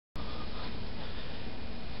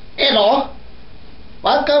channel.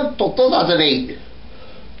 Welcome to 2008.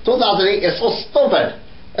 2008 is so stupid.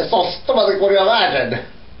 It's so stupid like what you imagine.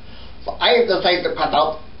 So I have decided to cut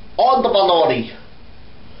out all the baloney.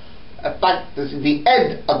 In fact, this is the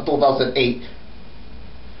end of 2008.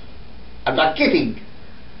 I'm not kidding.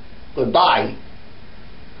 Goodbye.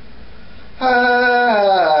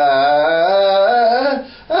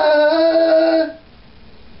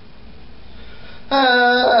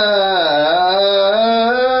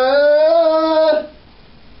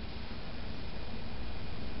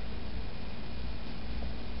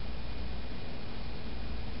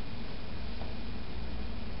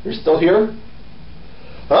 You're still here?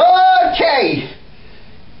 Okay!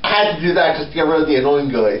 I had to do that just to get rid of the annoying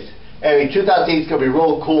guys. Anyway, 2008 is going to be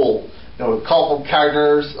real cool. You know, with colorful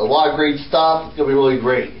characters, a lot of great stuff. It's going to be really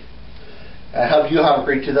great. I hope you have a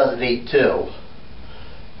great 2008 too.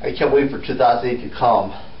 I can't wait for 2008 to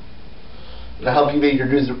come. And I hope you made your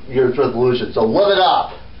New Year's resolution. So live it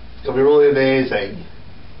up. It's going to be really amazing.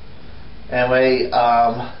 Anyway,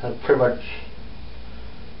 pretty much,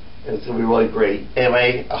 it's going to be really great.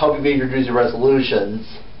 Anyway, I hope you made your New Year's resolutions.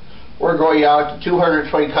 We're going out to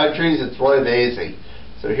 220 countries. It's really amazing.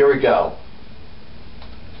 So here we go.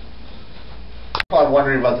 I'm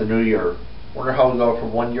wondering about the new year. Wonder how we go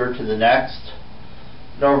from one year to the next.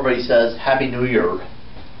 And everybody says Happy New Year.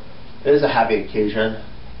 It is a happy occasion,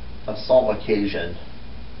 a solemn occasion.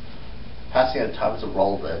 Passing out time is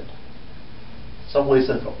irrelevant. Some ways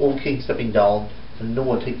of an old king stepping down and new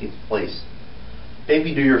one taking its place.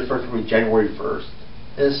 Baby New Year starts with January 1st.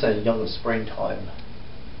 Innocent and young of springtime.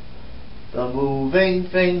 The moving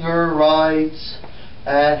finger writes,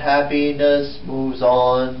 and happiness moves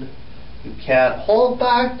on. You can't hold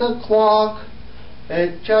back the clock,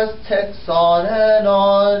 it just ticks on and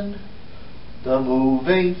on. The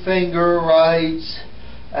moving finger writes,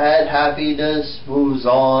 and happiness moves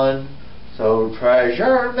on. So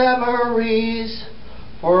treasure memories,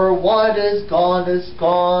 for what is gone.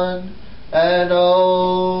 And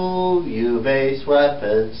oh, you may sweat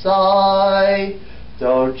and sigh,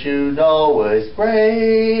 don't you know it's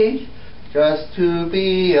great just to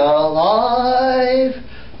be alive?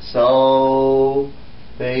 So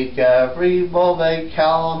make every moment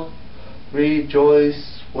count,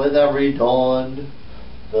 rejoice with every dawn.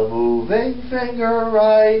 The moving finger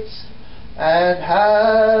writes, and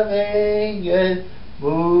having it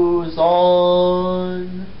moves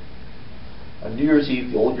on. On New Year's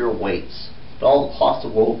Eve, the old year waits, but all the clocks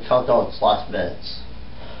of the world count down its last minutes.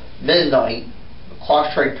 Midnight, the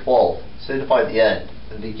clock strike 12, signify the end,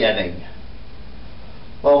 the beginning.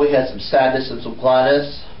 Well, we had some sadness and some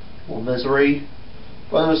gladness, a little misery,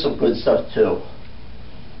 but there was some good stuff too.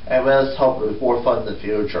 And let's hope there's more fun in the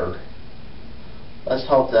future. Let's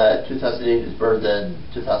hope that 2008 is better than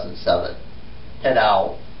 2007. And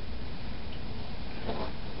out.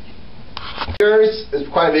 New Year's is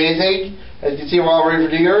quite amazing. As you can see, we're all ready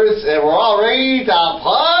for New Year's, and we're all ready to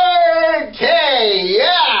party!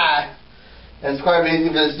 Yeah! And it's quite amazing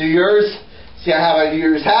for this New Year's. See, I have my New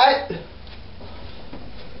Year's hat.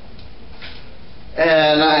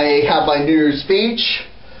 And I have my New Year's speech.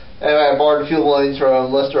 And I borrowed a few lines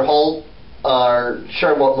from Lester Holt, our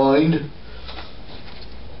Charlotte Mind.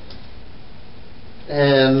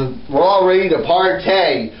 And we're all ready to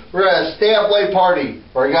party. We're gonna stay up late party.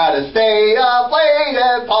 We're gonna stay up late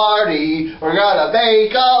and party. We're gonna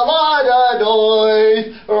make a lot of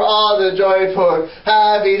noise. We're all the joy for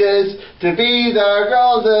happiness to be the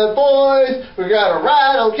girls and boys. We're gonna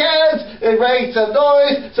rattle cans and make some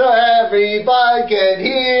noise so everybody can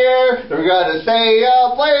hear. We're gonna stay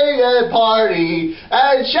up late and party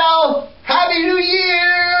and shout Happy New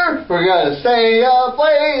Year! We're gonna stay up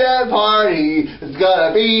late and party. It's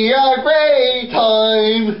gonna be a great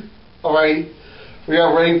time. Alright, we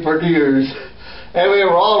are ready for New Year's. And we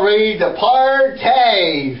are all ready to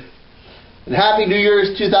party. And Happy New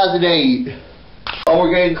Year's 2008. Oh,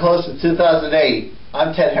 we're getting close to 2008.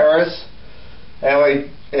 I'm Ted Harris. Anyway,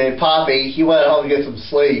 and Poppy, he went home to get some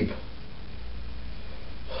sleep.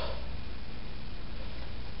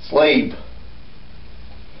 Sleep.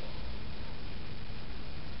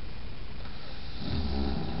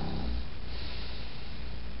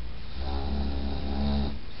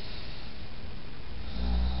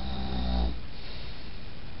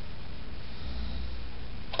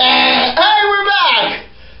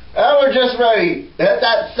 Just ready. Hit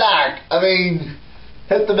that sack.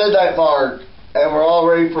 Hit the midnight mark. And we're all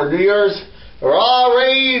ready for New Year's. We're all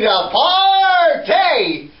ready to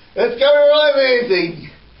party. It's going to be really amazing.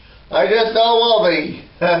 I just know it will be.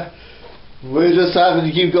 We just having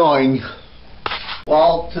to keep going.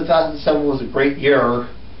 Well, 2007 was a great year.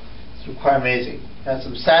 It's quite amazing. Had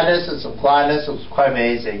some sadness and some gladness. It was quite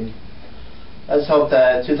amazing. Let's hope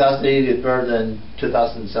that 2008 is better than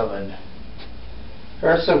 2007. Here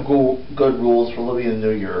are some good rules for living in the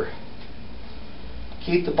new year.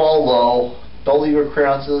 Keep the ball low. Don't leave your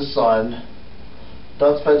crayons in the sun.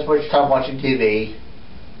 Don't spend too much time watching TV.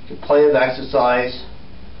 Get plenty of exercise.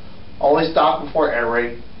 Always stop before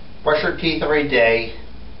entering. Brush your teeth every day.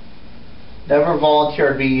 Never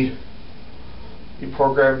volunteer to be the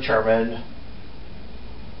program chairman.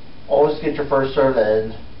 Always get your first serve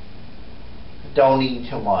in. Don't eat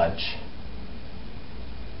too much.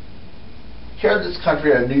 Here in this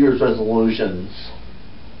country have New Year's resolutions.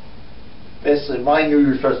 Basically, my New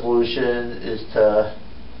Year's resolution is to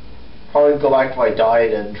probably go back to my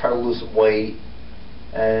diet and try to lose some weight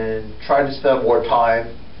and try to spend more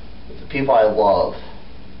time with the people I love.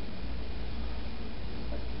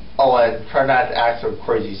 Oh, and try not to act so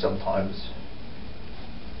crazy sometimes.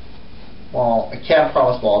 Well, I can't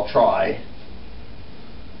promise, but I'll try.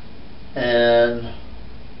 And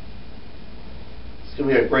it's going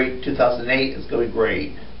to be a great 2008. It's going to be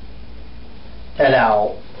great. 10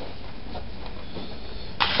 out.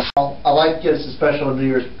 I'd like to give some special New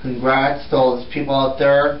Year's congrats to all those people out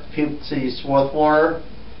there, people in the city of Swarthmore,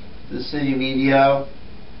 the city media,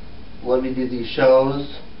 let me do these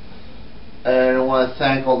shows. And I want to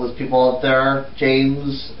thank all those people out there,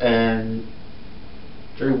 James and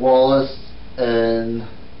Jerry Wallace and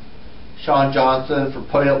Sean Johnson for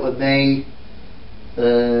putting up with me,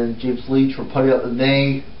 and James Leach for putting up with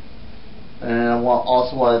me. And I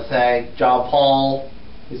also want to thank John Paul,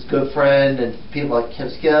 his good friend, and people like Kim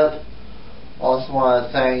Skip. Also want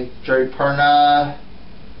to thank Jerry Perna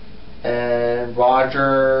and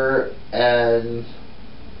Roger and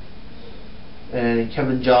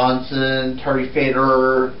Kevin Johnson, Terry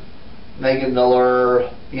Fader, Megan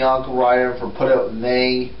Miller, Bianca Ryan for putting up with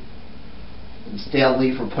me, and Stan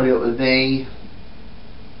Lee for putting up with me,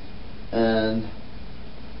 and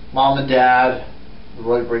Mom and Dad, the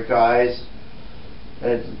really great guys,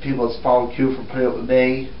 and the people at Sparrow Q for putting up with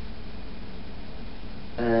me,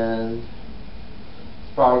 and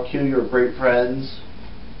Sparrow Q, you're great friends.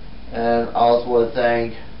 And I also want to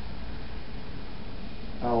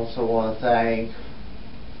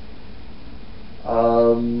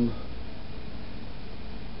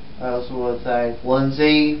thank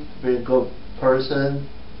Lindsay for being a good person,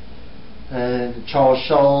 and Charles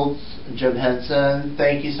Schultz and Jim Henson.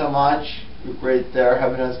 Thank you so much. You're great there.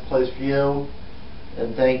 Have a nice place for you.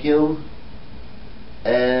 And thank you.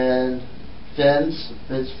 And Vince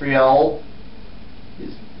Friel.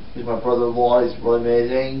 He's my brother-in-law. He's really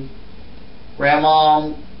amazing.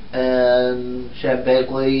 Grandma and Shan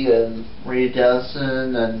Begley and Maria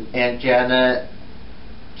Dennison and Aunt Janet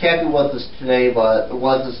can't be with us today, but they're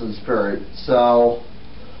with us in spirit. So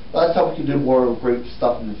let's hope we can do more great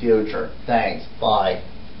stuff in the future. Thanks. Bye.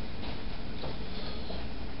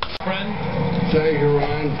 Thank you,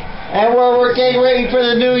 Ron. And we're getting ready for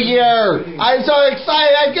the new year. I'm so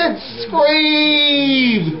excited I can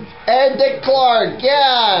scream. Ed Dick Clark,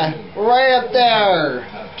 yeah, right up there.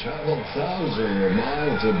 I've traveled thousands of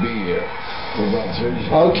miles to be here for about 30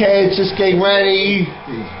 years. Okay, it's just getting ready.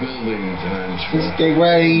 It's building time. Just getting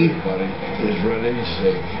ready. Everybody is ready to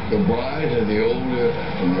say goodbye to the older.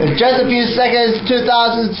 In just a few seconds,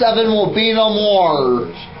 2007 will be no more.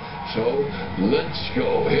 So, let's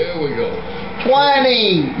go. Here we go.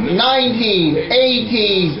 20, 19,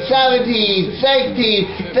 18, 17,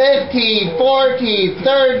 16, 15, 14,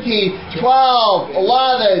 13, 12,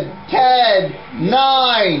 11, 10,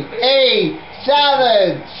 9, 8,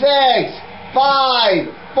 7, 6, 5,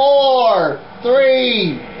 4,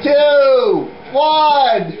 3, 2,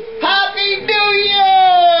 1. Happy New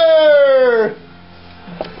Year!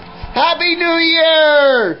 Happy New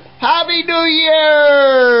Year! Happy New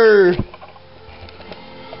Year!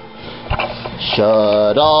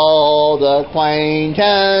 Should old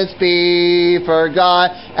acquaintance be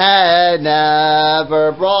forgot and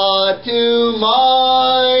never brought to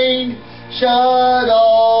mind? Should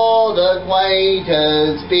old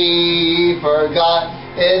acquaintance be forgot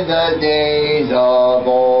in the days of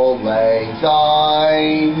old lang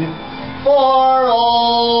syne? For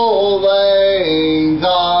old lang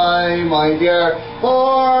syne, my dear,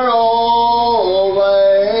 for old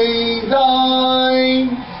lang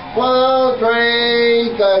syne, we'll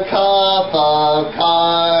drink a cup of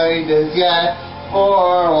kindness yet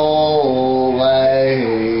for old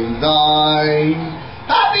lang syne.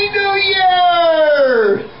 Happy New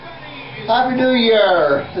Year! Happy New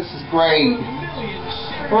Year! This is great.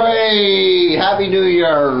 Hooray! Happy New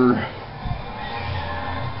Year!